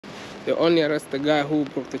they only arrest the guy who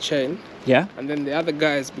broke the chain. Yeah. And then the other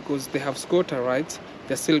guys, because they have scooter rights,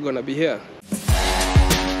 they're still gonna be here.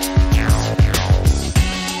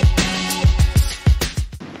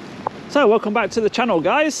 So welcome back to the channel,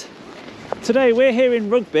 guys. Today we're here in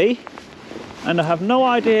Rugby and I have no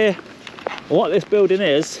idea what this building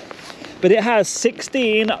is, but it has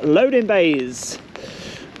 16 loading bays.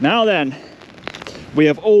 Now then, we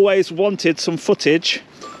have always wanted some footage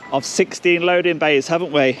of 16 loading bays,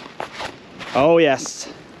 haven't we? Oh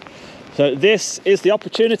yes. So this is the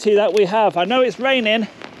opportunity that we have. I know it's raining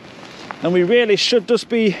and we really should just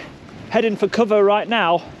be heading for cover right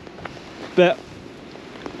now, but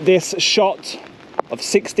this shot of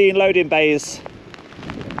 16 loading bays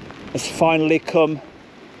has finally come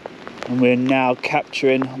and we're now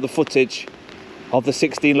capturing the footage of the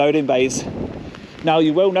 16 loading bays. Now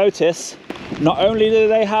you will notice, not only do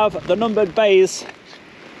they have the numbered bays,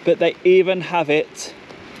 but they even have it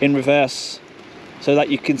in reverse so that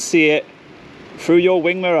you can see it through your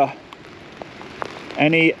wing mirror.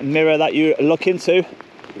 Any mirror that you look into,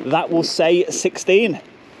 that will say 16.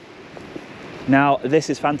 Now this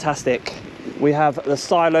is fantastic. We have the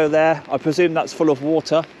silo there. I presume that's full of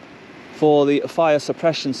water for the fire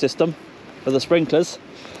suppression system for the sprinklers.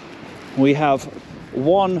 We have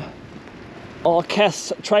one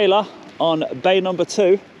Arquest trailer on bay number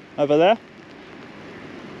 2 over there,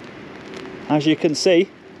 as you can see.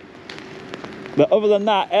 But other than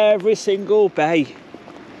that, every single bay,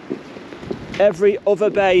 every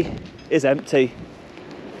other bay is empty.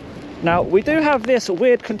 Now we do have this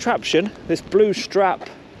weird contraption, this blue strap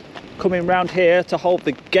coming round here to hold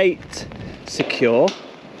the gate secure.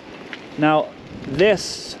 Now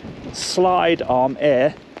this slide arm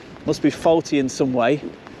here must be faulty in some way,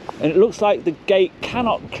 and it looks like the gate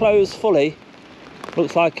cannot close fully.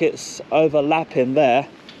 Looks like it's overlapping there.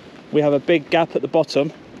 We have a big gap at the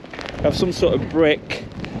bottom. We have some sort of brick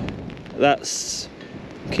that's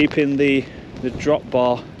keeping the drop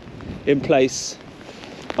bar in place.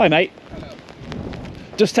 Hi mate. Hello.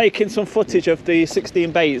 Just taking some footage of the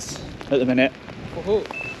 16 bays at the minute. For who?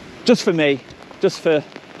 Just for me, just for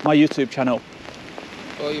my YouTube channel.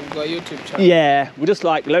 Oh, you've got a YouTube channel? Yeah, we just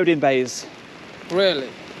like loading bays. Really?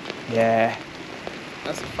 Yeah.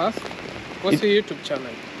 That's fast. What's your YouTube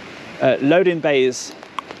channel? Loading bays.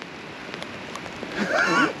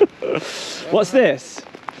 What's this?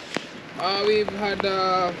 We've had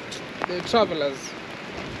the travellers.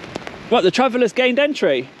 What, the travellers gained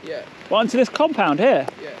entry? Yeah. What, into this compound here?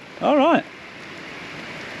 Yeah. All right.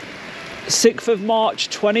 6th of March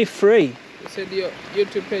 23. You said your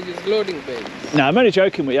YouTube page is loading bays. No, I'm only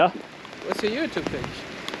joking with you. What's your YouTube page?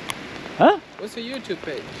 Huh? What's your YouTube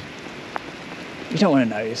page? You don't want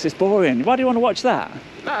to know, it's boring. Why do you want to watch that?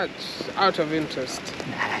 That's out of interest.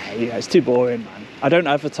 Nah, yeah, it's too boring, man. I don't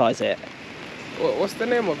advertise it. What's the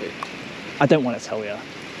name of it? I don't want to tell you.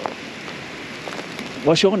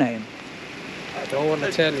 What's your name? I don't want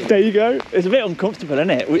to tell you. There you go. It's a bit uncomfortable, isn't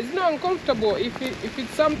it? It's not uncomfortable if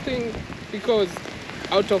it's something because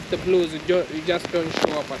out of the blues you just don't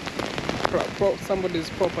show up at somebody's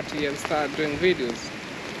property and start doing videos.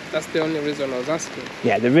 That's the only reason I was asking.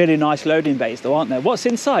 Yeah, they're really nice loading bays though, aren't they? What's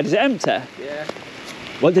inside? Is it empty? Yeah.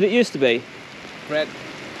 What did it used to be? Bread.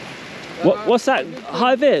 What's that?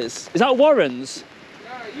 High-vis? Is that Warrens?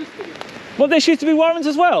 Yeah, it used to be. Well, this used to be Warrens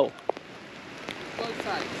as well? Both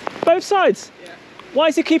sides. Both sides? Yeah. Why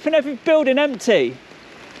is he keeping every building empty?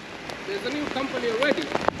 There's a new company already.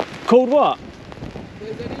 Called what?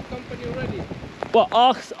 There's a new company already. What,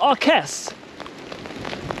 Arquest?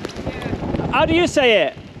 Yeah. How do you say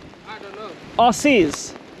it? I don't know.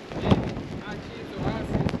 RCs? Yeah. RCs or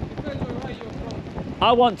RCs. Depends on where you're from.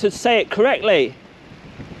 I want to say it correctly.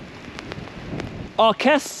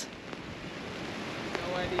 Arquest?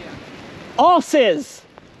 No idea. Arses?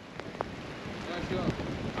 Not sure.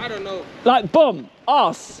 I don't know. Like bum,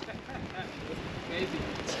 arse. Maybe.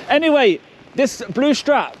 Anyway, this blue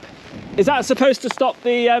strap, is that supposed to stop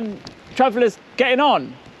the travellers getting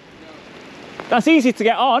on? No. That's easy to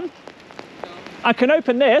get on. No. I can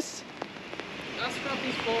open this. That strap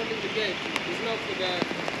is for holding the gate. It's not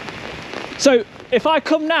for the... So if I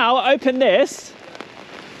come now, open this,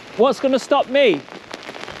 what's going to stop me?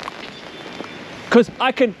 Because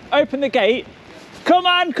I can open the gate, come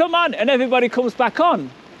on, and everybody comes back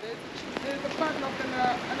on. There's a padlock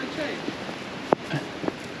and a chain.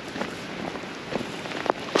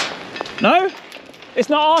 No? It's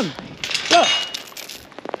not on. Look.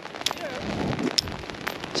 Yeah.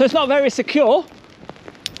 So it's not very secure.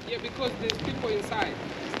 Yeah, because there's people inside.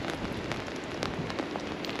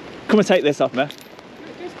 Come and take this off, man.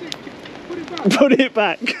 Just put it back. Put it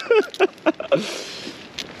back.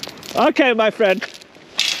 Okay, my friend.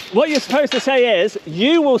 What you're supposed to say is,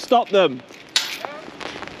 you will stop them.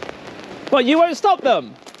 But you won't stop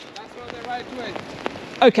them. That's not the right way.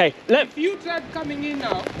 Okay, If you tried coming in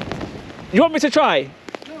now. You want me to try?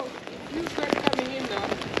 No, if you tried coming in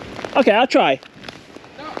now. Okay, I'll try.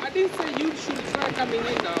 No, I didn't say you should try coming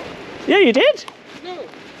in now. Yeah, you did? No.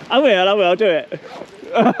 I will, I'll do it.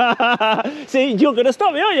 See, you're going to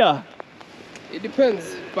stop me, aren't you? It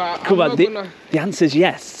depends, but Come I'm on, not gonna... the answer's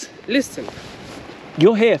yes. Listen.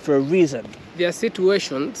 You're here for a reason. There are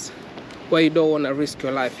situations where you don't want to risk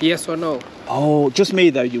your life, yes or no? Oh, just me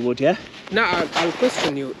though, you would, yeah? Now I'll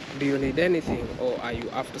question you. Do you need anything, or are you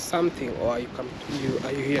after something, or are you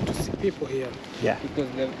here to see people here? Yeah. Because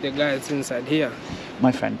the guy is inside here.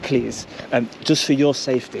 My friend, please, just for your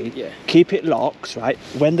safety, yeah, keep it locked, right?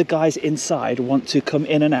 When the guys inside want to come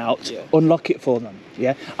in and out, yeah, unlock it for them,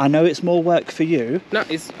 yeah? I know it's more work for you. No,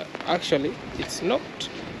 it's not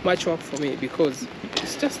much work for me, because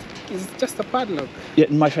it's just a padlock. Yeah,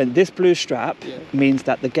 my friend, this blue strap yeah, means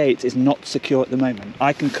that the gate is not secure at the moment.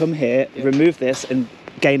 I can come here, yeah, remove this and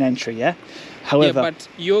gain entry, yeah? However... Yeah, but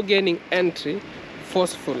you're gaining entry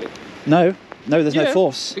forcefully. No, there's no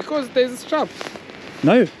force. Because there's a strap.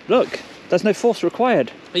 No, look, there's no force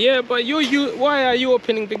required. Yeah, but why are you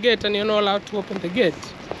opening the gate and you're not allowed to open the gate?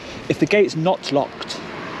 If the gate's not locked.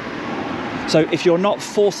 So if you're not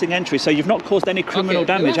forcing entry, so you've not caused any criminal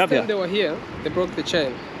damage, have you? The last time they were here, they broke the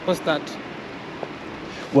chain. What's that?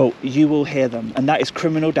 Well, you will hear them, and that is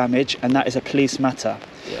criminal damage, and that is a police matter.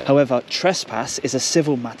 Yeah. However, trespass is a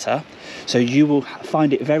civil matter, so you will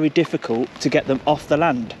find it very difficult to get them off the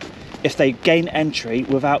land if they gain entry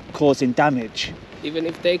without causing damage. Even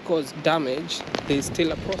if they cause damage, there's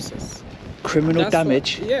still a process. Criminal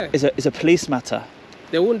damage is a police matter.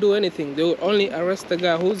 They won't do anything. They will only arrest the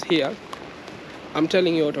guy who's here. I'm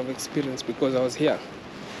telling you out of experience because I was here.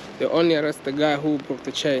 They only arrest the guy who broke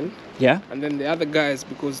the chain. Yeah. And then the other guys,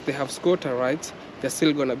 because they have squatter rights, they're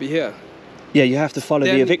still going to be here. Yeah, you have to follow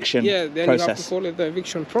the eviction process. Yeah, then you have to follow the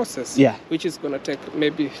eviction process. Yeah. Which is going to take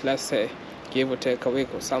maybe, let's say, give or take a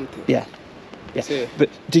week or something. Yeah. Yeah. So, but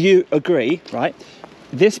do you agree, right?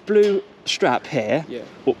 This blue strap here,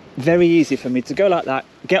 well, very easy for me to go like that,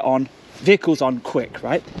 get on, vehicle's on quick,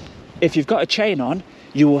 right? If you've got a chain on,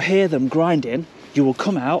 you will hear them grinding, you will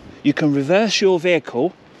come out, you can reverse your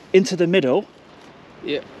vehicle into the middle.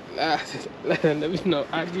 Yeah, let me not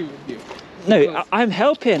argue with you. No, I'm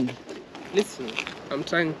helping. Listen, I'm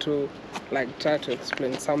trying to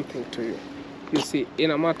explain something to you. You see,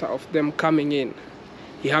 in a matter of them coming in,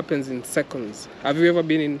 it happens in seconds. Have you ever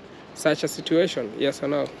been in such a situation, yes or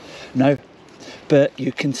no? No, but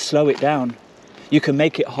you can slow it down. You can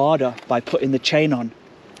make it harder by putting the chain on.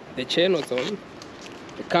 The chain was on,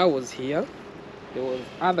 the car was here, there was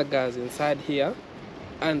other guys inside here,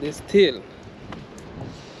 and they still,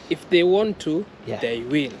 if they want to, they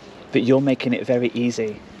will. But you're making it very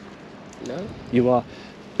easy. No? You are.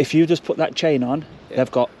 If you just put that chain on,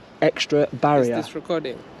 they've got extra barrier. Is this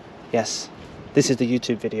recording? Yes. This is the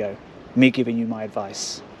YouTube video. Me giving you my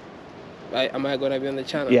advice. Am I going to be on the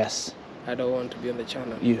channel? Yes. I don't want to be on the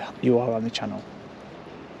channel. You are on the channel.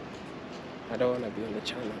 I don't want to be on the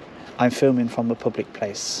channel. I'm filming from a public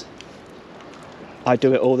place. I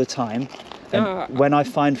do it all the time. And when I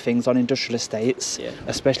find things on industrial estates,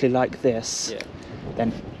 especially like this,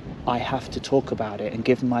 then I have to talk about it and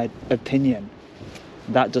give my opinion.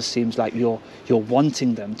 That just seems like you're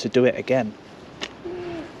wanting them to do it again.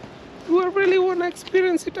 Do I really want to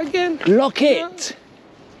experience it again? Lock it!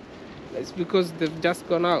 It's because they've just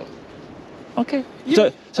gone out. Okay. Yeah,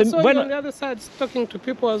 so when on the other side talking to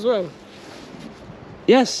people as well.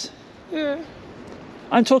 Yes. Yeah.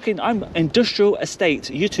 I'm industrial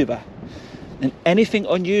estate YouTuber. And anything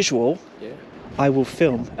unusual, I will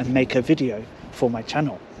film and make a video for my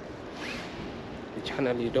channel. The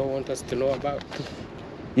channel you don't want us to know about.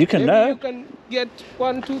 You can know. You can get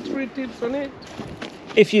 1, 2, 3 tips on it.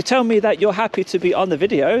 If you tell me that you're happy to be on the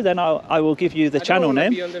video, then I will give you the channel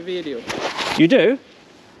name. I don't want to be on the video. You do?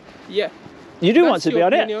 Yeah. You do want to be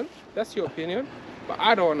on it? That's your opinion. But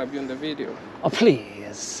I don't want to be on the video. Oh,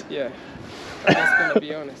 please. Yeah. I'm just going to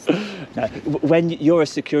be honest. No, when you're a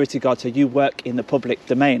security guard, so you work in the public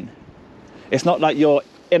domain. It's not like you're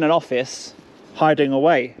in an office hiding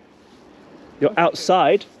away. You're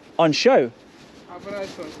outside on show. Have a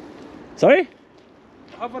nice one. Sorry?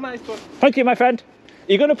 Have a nice one. Thank you, my friend.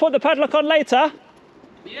 You're going to put the padlock on later?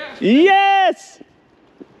 Yeah. Yes!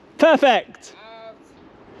 Perfect.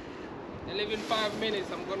 I live in 5 minutes.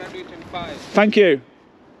 I'm going to do it in 5. Thank you.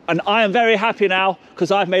 And I am very happy now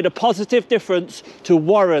because I've made a positive difference to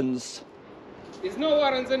Warrens. There's no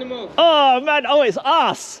Warrens anymore. Oh, man. Oh, it's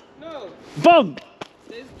us. No. Bum!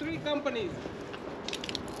 There's 3 companies.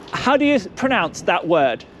 How do you pronounce that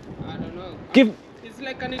word? I don't know. Give. It's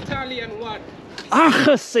like an Italian word.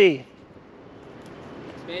 Arsi.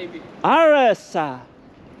 Maybe. Arasa.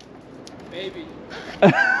 Maybe.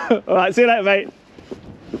 Alright, see you later, mate.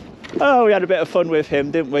 Oh, we had a bit of fun with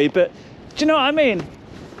him, didn't we? But do you know what I mean?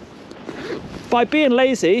 By being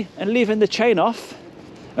lazy and leaving the chain off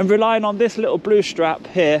and relying on this little blue strap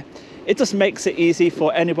here, it just makes it easy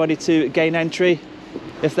for anybody to gain entry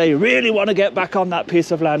if they really want to get back on that piece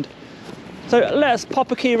of land. So let's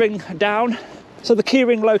pop a keyring down. So the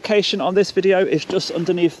keyring location on this video is just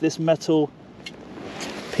underneath this metal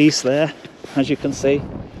piece there, as you can see.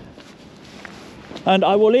 And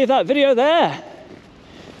I will leave that video there.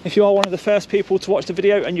 If you are one of the first people to watch the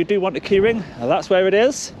video and you do want a keyring, that's where it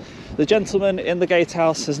is. The gentleman in the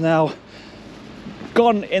gatehouse has now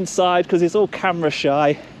gone inside because he's all camera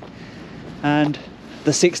shy, and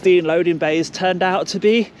the 16 loading bays turned out to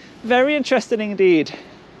be very interesting indeed.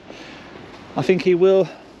 I think he will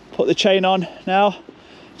put the chain on now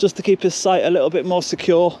just to keep his site a little bit more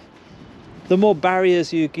secure. The more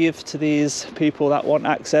barriers you give to these people that want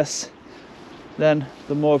access, then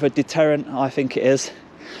the more of a deterrent I think it is.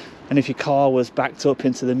 And if your car was backed up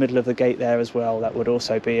into the middle of the gate there as well, that would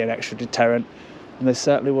also be an extra deterrent, and they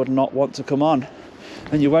certainly would not want to come on.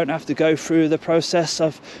 And you won't have to go through the process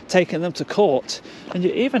of taking them to court, and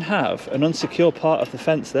you even have an unsecure part of the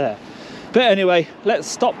fence there. But anyway, let's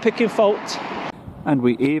stop picking fault. And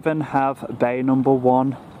we even have bay number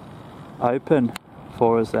 1 open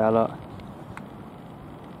for us there, look.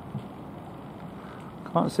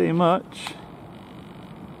 Can't see much.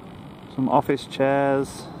 Some office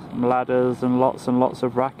chairs, some ladders, and lots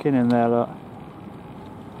of racking in there, look.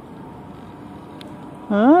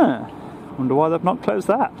 Wonder why they've not closed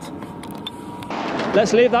that.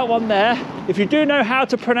 Let's leave that one there. If you do know how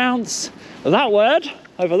to pronounce that word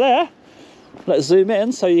over there, let's zoom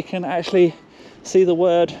in so you can actually see the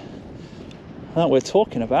word that we're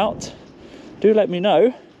talking about. Do let me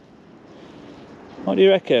know. What do you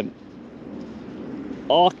reckon?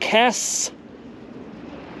 Orcas?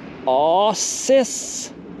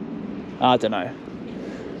 Orsis? I don't know.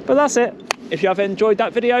 But that's it. If you have enjoyed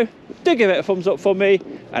that video, do give it a thumbs up for me,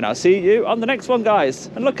 and I'll see you on the next one, guys.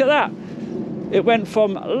 And look at that. It went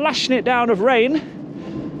from lashing it down of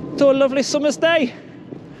rain to a lovely summer's day.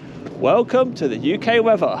 Welcome to the UK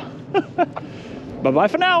weather. Bye-bye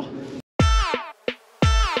for now.